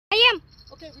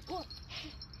Okay, record.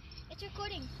 It's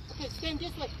recording. Okay, stand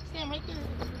this way. Stand right there.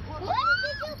 Record. What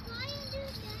did you fly and do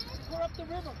that? Record up the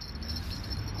river.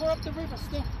 Record up the river.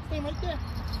 Stand right there.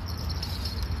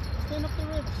 Stand up the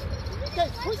river. Okay,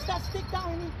 push that stick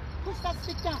down, Amy. Push that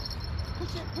stick down.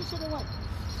 Push it away.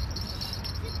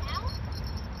 Sit down?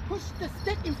 Push the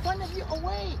stick in front of you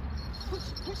away.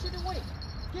 Push it away.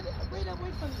 Get it right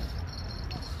away from you.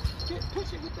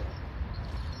 Push it with the...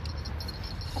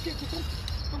 Okay,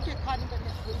 don't get caught in the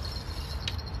net, please.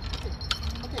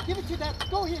 Okay, give it to that.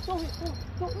 Go here. Go.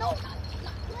 No, not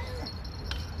there.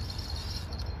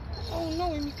 Oh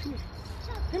no, Amy, come here.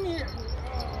 Come here.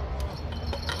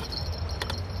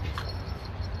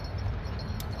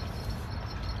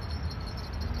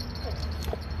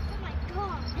 Oh my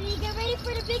god. And you get ready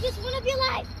for the biggest one of your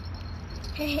life.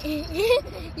 Yay! Okay,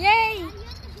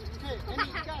 Amy,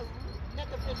 you gotta net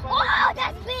the fish right Oh,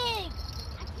 that's big!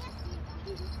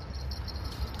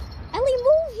 Ellie,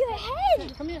 move your head! Okay,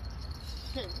 come here.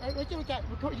 Okay, right there we got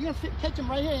record. You're gonna catch him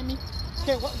right here, Amy.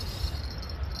 Okay, what?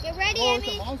 Get ready, Oh, Amy.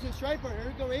 it's a monster striper. Here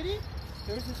we go, ready?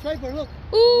 There's the striper, look.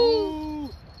 Ooh!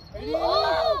 Ready?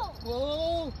 Whoa!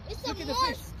 Whoa! It's Look a at the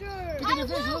fish. monster! Look at the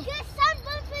fish, I will look. get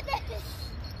sunburn for this!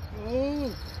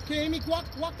 Oh! Okay, Amy, walk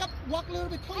a little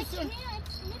bit I closer. can't,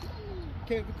 it's sniffing me.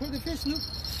 Okay, record the fish, look.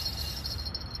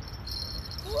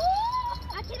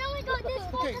 I can only go this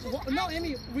far. Okay, no,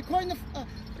 Amy, record in the front.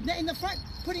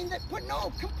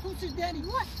 No, come closer, Daddy.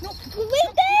 What? No, Right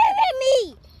there,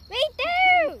 Amy! Right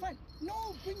there! front.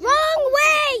 No, bring the Wrong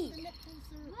way! Bring the net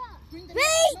closer. Bring the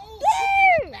Right net. No,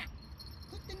 there!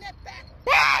 put the net back.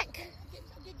 Back!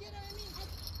 Okay, get him, Amy.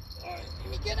 All right,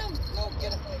 Amy, get him. No,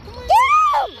 get him. Come on. Get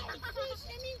him! Fish,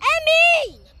 Amy. Emmy!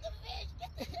 Get the fish. Get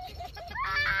the fish.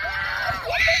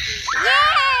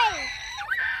 Yay!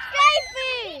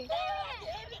 Striper!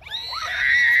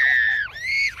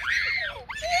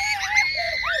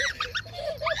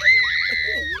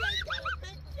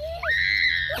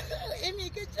 Amy,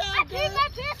 good I job, paid girl. my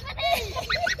bills for this!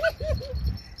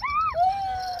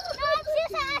 No, I'm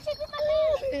serious. I should do my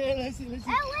bills. Yeah, let's see. Ellen!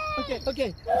 Okay,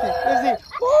 let's see.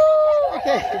 Woo!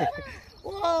 Okay.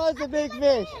 Whoa, that's a big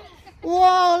fish.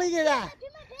 Whoa, look at that. Do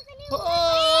my bills and you Oh,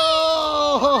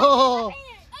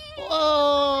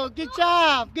 whoa, good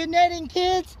job. Good netting,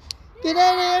 kids. Good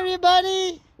netting,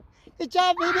 everybody. Good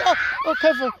job, baby. Oh,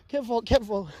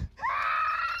 careful.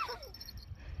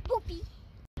 Poopy.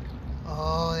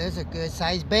 Oh, there's a good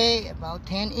sized bait, about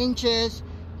 10 inches,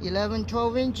 11,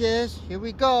 12 inches. Here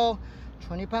we go.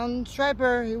 20-pound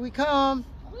striper, here we come.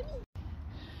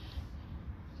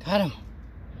 Got him.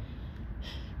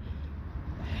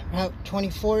 About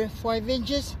 5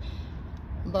 inches,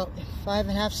 about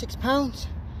 5.5, 6 pounds.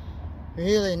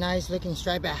 Really nice looking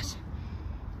striped bass.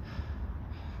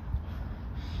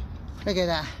 Look at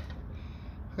that.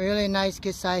 Really nice,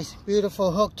 good size,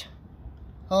 beautiful hooked.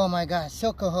 Oh my God,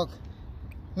 silker hook.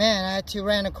 Man, I had to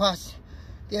run across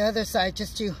the other side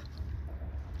just to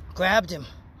grab him.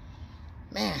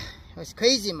 Man, it was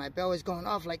crazy. My bell was going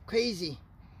off like crazy.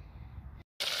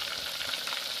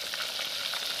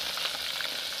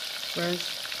 First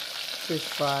fish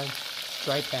fry,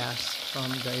 striped bass from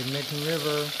the Edmonton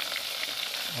River.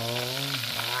 Oh,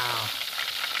 wow.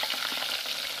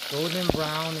 Golden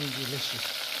brown and delicious.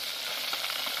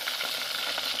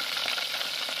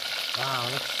 Wow,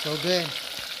 looks so good.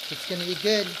 It's gonna be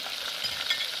good.